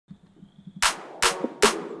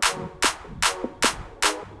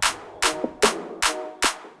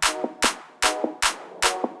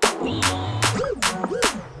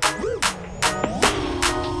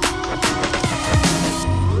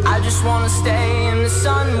I just wanna stay in the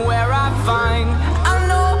sun where I find, I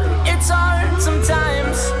know it's hard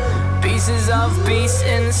sometimes, pieces of peace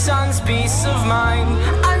in the sun's peace of mind.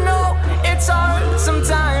 I know it's hard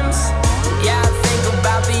sometimes, yeah, I think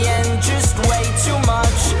about the end just way too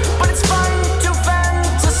much, but it's fun to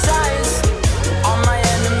fantasize on my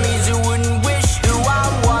enemies who wouldn't wish who I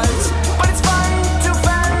was, but it's fun to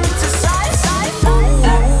fantasize.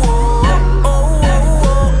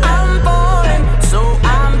 I'm falling, so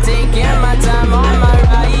I'm taking my time on my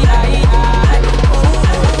ride. I'm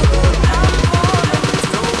falling,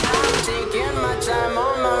 so I'm taking my time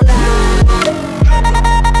on my ride.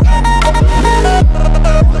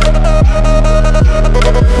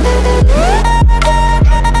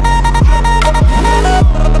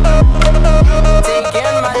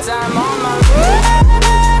 Taking my time on my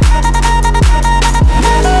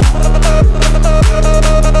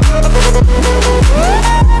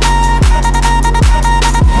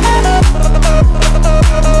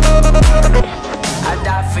I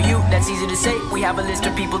die for you, that's easy to say. We have a list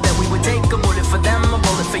of people that we would take. A bullet for them, a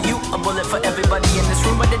bullet for you, a bullet for everybody in this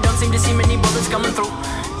room. But they don't seem to see many bullets coming through.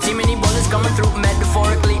 See many bullets coming through.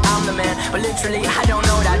 Metaphorically, I'm the man, but literally, I don't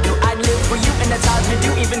know what I do. I live for you, and that's hard to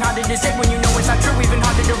do. Even harder to say when you know it's not true. Even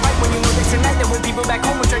harder to write when you know that tonight there were people back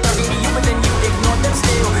home who tried talking to you, but then you ignore them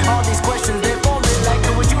still. All these questions, they're falling like,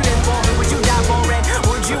 who would you live for? Who would you die for? And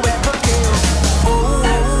would you ever kill?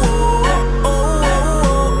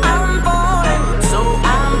 I'm falling, so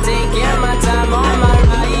I'm taking my time on my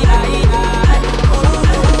ride. I'm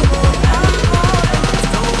falling,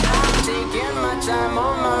 so I'm taking my time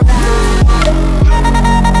on my ride.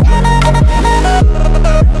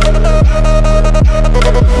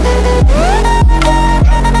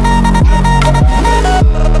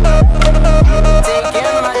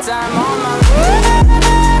 Taking my time on my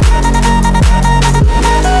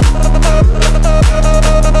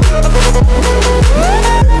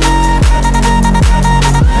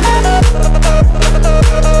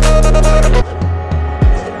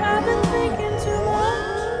I've been thinking too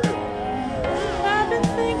much. I've been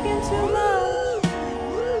thinking too much.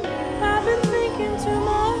 I've been thinking too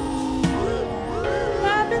much.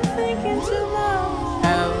 I've been thinking too much.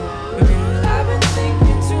 Help me. I've been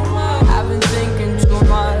thinking too much. I've been thinking too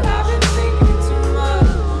much. I've been thinking too much.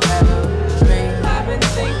 Help me. I've been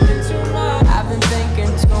thinking too much. I've been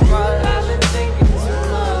thinking too much. I've been thinking too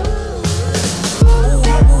much.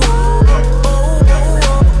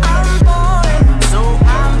 I'm falling, so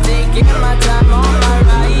I'm taking my time on my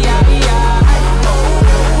ride.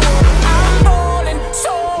 I'm falling,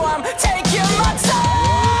 so I'm taking my time.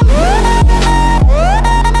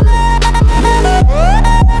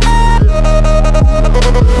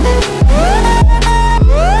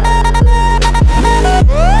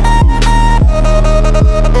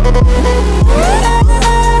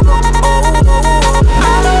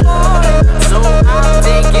 So I'm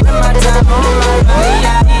taking my time on my ride.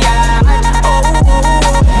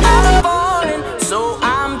 I'm falling, so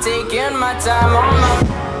I'm taking my time on my.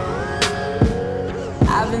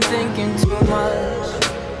 I've been thinking too much.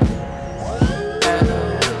 Help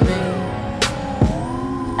me.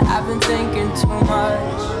 I've been thinking too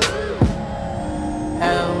much.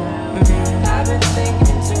 Help me. I've been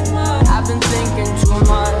thinking too much. I've been thinking too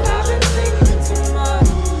much. I've been thinking too much.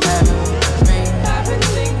 Help me. I've been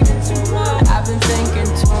thinking too much. I've been thinking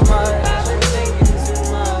too much. I've been thinking too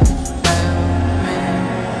much. Help me.